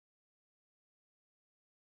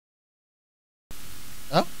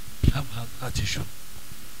Huh? I have heart issue.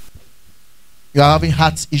 You are having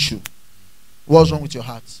heart issue. What's wrong with your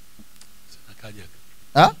heart? Cardiac.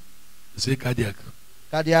 Huh? Say cardiac.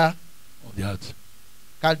 Cardiac Of the heart.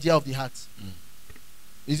 Cardiac of the heart.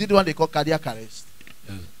 Is it the one they call cardiac arrest?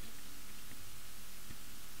 Yes.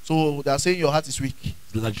 So they are saying your heart is weak.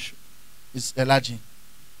 It's large. It's enlarging.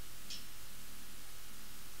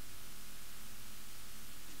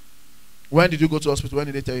 When did you go to hospital? When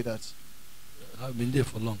did they tell you that? I've been there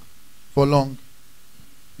for long. For long.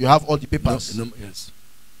 You have all the papers? No, yes.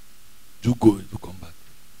 Do go, do come back.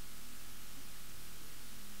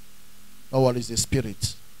 No worries, the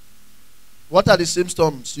spirit. What are the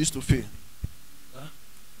symptoms you used to feel? Huh?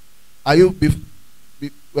 Are you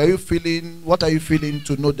were you feeling, what are you feeling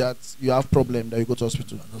to know that you have problem that you go to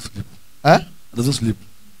hospital? I don't sleep. Huh? I don't sleep.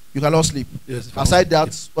 You cannot sleep? Yes. Aside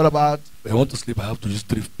that, what about? If I want to sleep, I have to use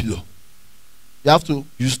 3 pillow. You have to?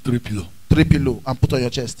 Use 3 pillow. 3 pillow and put on your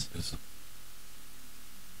chest? Yes.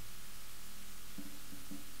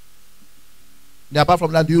 Then apart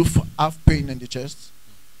from that, do you have pain in the chest?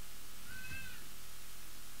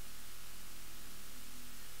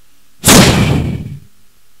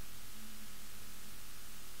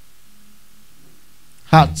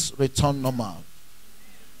 Hearts return normal.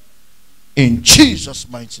 In Jesus'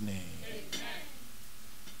 mighty name.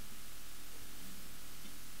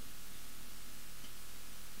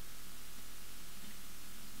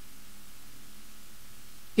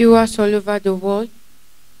 Viewers all over the world,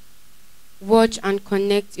 watch and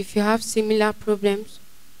connect. If you have similar problems,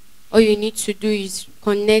 all you need to do is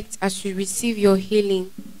connect as you receive your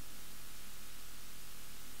healing.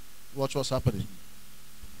 Watch what's happening.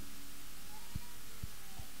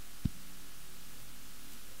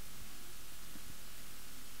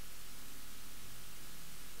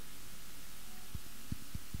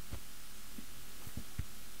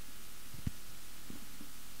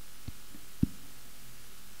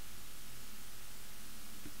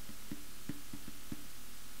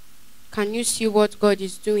 Can you see what God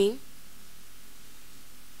is doing?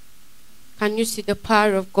 Can you see the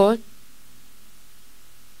power of God?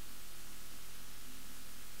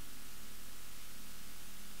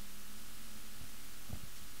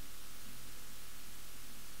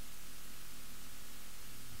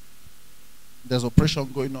 There's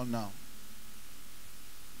operation going on now.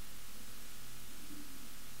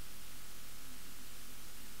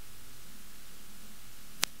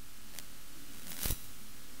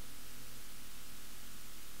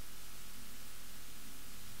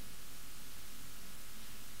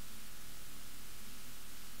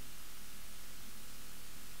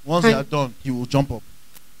 Once they are done, he will jump up.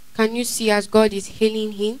 Can you see as God is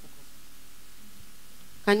healing him?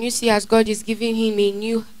 Can you see as God is giving him a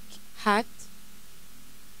new heart?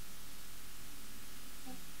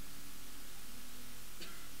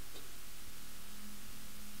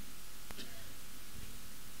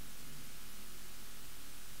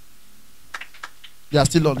 They are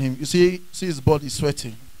still on him. You see his body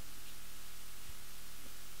sweating.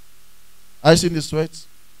 Are you seeing the sweat?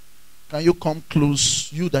 Can you come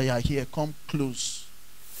close? You that are here, come close.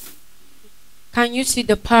 Can you see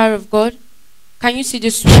the power of God? Can you see the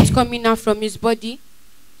sweat coming out from his body?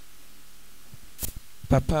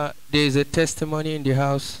 Papa, there is a testimony in the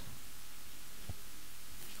house.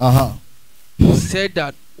 He said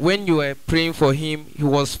that when you were praying for him, he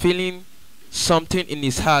was feeling something in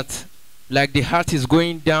his heart. Like the heart is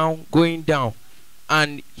going down.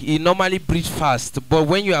 And he normally breathes fast. But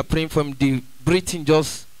when you are praying for him, the breathing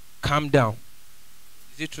just calm down.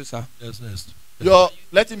 Is it true, sir? Yes.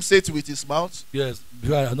 Let him say it with his mouth. Yes,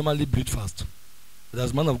 because I normally breathe fast. But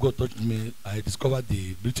as man of God touched me, I discovered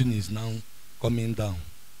the breathing is now coming down.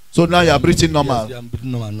 So now you are breathing normal? Yes, I'm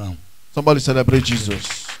breathing normal now. Somebody celebrate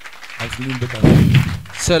Jesus. I'm feeling better.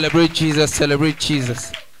 Celebrate Jesus, celebrate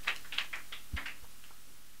Jesus.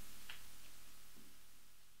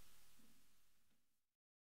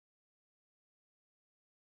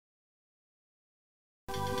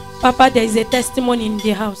 Papa, there is a testimony in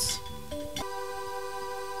the house.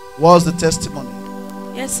 What's the testimony?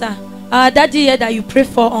 Yes, sir. Daddy here that you pray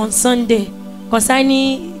for on Sunday,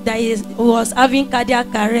 concerning that he was having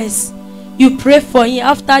cardiac arrest. You pray for him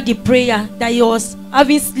after the prayer that he was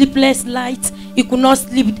having sleepless nights. He could not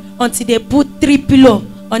sleep until they put 3 pillows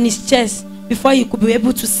on his chest before he could be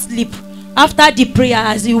able to sleep. After the prayer,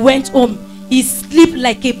 as he went home, he slept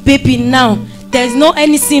like a baby now. There is no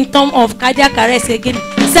any symptom of cardiac arrest again.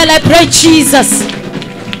 Celebrate Jesus.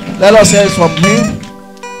 Let us hear it from him.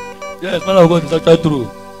 Yes, man of God, is actually true.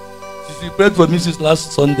 Since you prayed for me since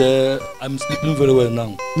last Sunday, I'm sleeping very well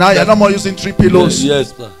now. Now you're no more using 3 pillows.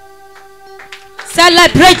 Yes, sir.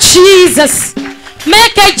 Celebrate Jesus.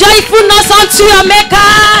 Make a joyful noise unto your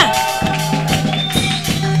maker.